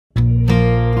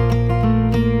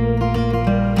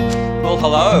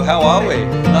hello, how are we?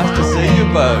 Nice to see you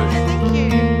both. Thank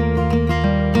you.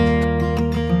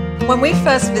 When we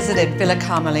first visited Villa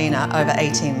Carmelina over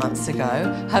 18 months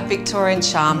ago, her Victorian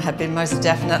charm had been most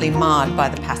definitely marred by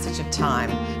the passage of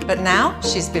time. But now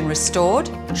she's been restored,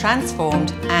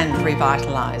 transformed and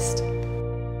revitalised.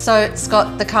 So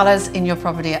Scott, the colours in your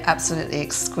property are absolutely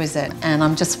exquisite, and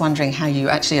I'm just wondering how you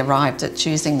actually arrived at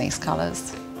choosing these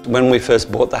colours. When we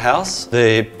first bought the house,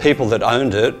 the people that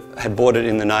owned it had bought it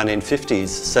in the 1950s,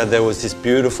 so there was this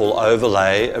beautiful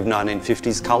overlay of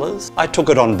 1950s colours. I took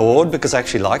it on board because I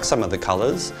actually like some of the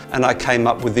colours, and I came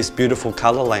up with this beautiful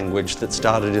colour language that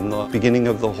started in the beginning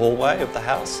of the hallway of the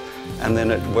house, and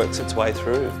then it works its way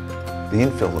through. The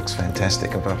infill looks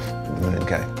fantastic above the moon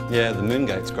gate. Yeah, the moon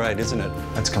gate's great, isn't it?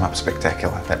 It's come up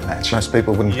spectacular, that match. Most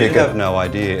people wouldn't You pick it. have no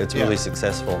idea, it's really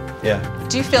successful. Yeah.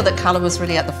 Do you feel that colour was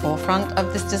really at the forefront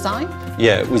of this design?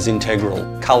 Yeah, it was integral.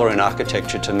 Colour in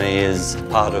architecture to me is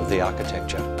part of the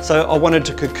architecture. So I wanted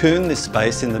to cocoon this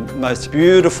space in the most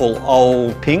beautiful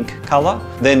old pink colour,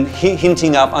 then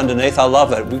hinting up underneath, I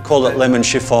love it, we call it lemon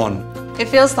chiffon. It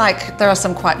feels like there are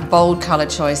some quite bold colour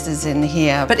choices in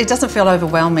here, but it doesn't feel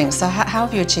overwhelming. So how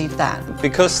have you achieved that?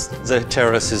 Because the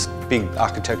terrace is big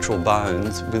architectural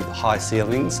bones with high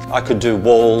ceilings, I could do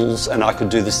walls and I could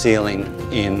do the ceiling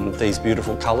in these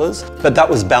beautiful colours. But that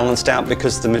was balanced out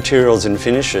because the materials and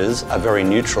finishes are very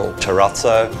neutral.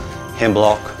 Terrazzo,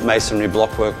 hemlock, masonry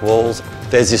blockwork walls.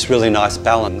 There's this really nice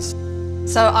balance.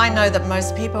 So I know that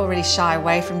most people really shy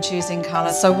away from choosing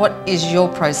colour. So what is your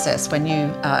process when you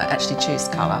actually choose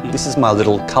colour? This is my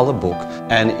little colour book,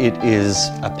 and it is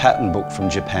a pattern book from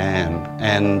Japan.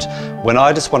 And when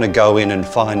I just want to go in and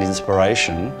find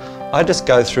inspiration, I just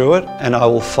go through it and I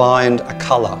will find a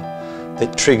colour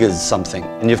that triggers something.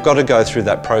 And you've got to go through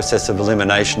that process of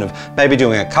elimination of maybe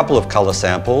doing a couple of colour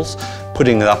samples,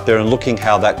 putting it up there and looking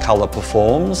how that colour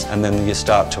performs, and then you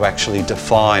start to actually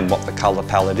define what the colour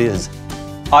palette is.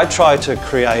 I try to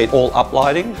create all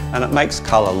uplighting, and it makes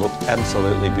colour look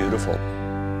absolutely beautiful.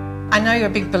 I know you're a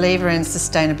big believer in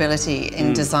sustainability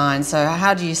in design, so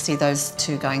how do you see those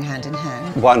two going hand in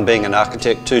hand? One, being an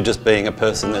architect, two, just being a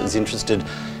person that is interested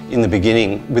in the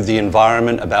beginning with the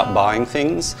environment about buying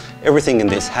things. Everything in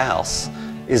this house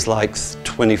is like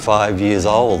 25 years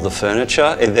old, the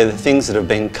furniture. They're the things that have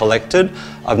been collected.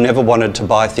 I've never wanted to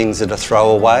buy things that are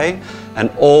throwaway, and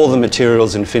all the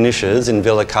materials and finishes in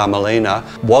Villa Carmelina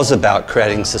was about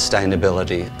creating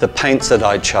sustainability. The paints that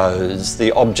I chose,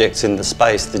 the objects in the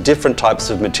space, the different types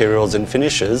of materials and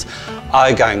finishes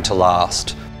are going to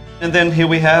last. And then here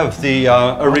we have the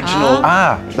original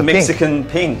the Mexican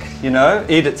pink, you know,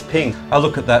 Edith's pink. I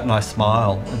look at that and I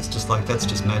smile. It's just like, that's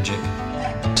just magic.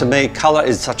 To me, colour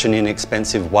is such an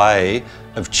inexpensive way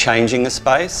of changing a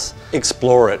space.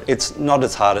 Explore it. It's not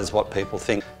as hard as what people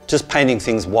think. Just painting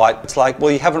things white, it's like,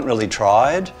 well, you haven't really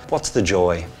tried. What's the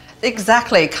joy?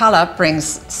 Exactly, colour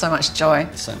brings so much joy.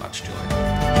 So much joy.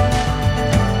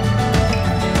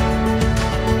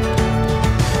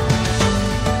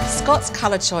 Scott's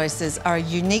colour choices are a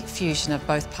unique fusion of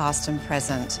both past and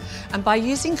present. And by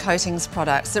using coatings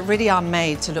products that really are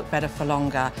made to look better for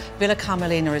longer, Villa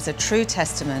Carmelina is a true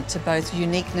testament to both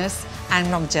uniqueness and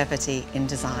longevity in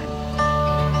design.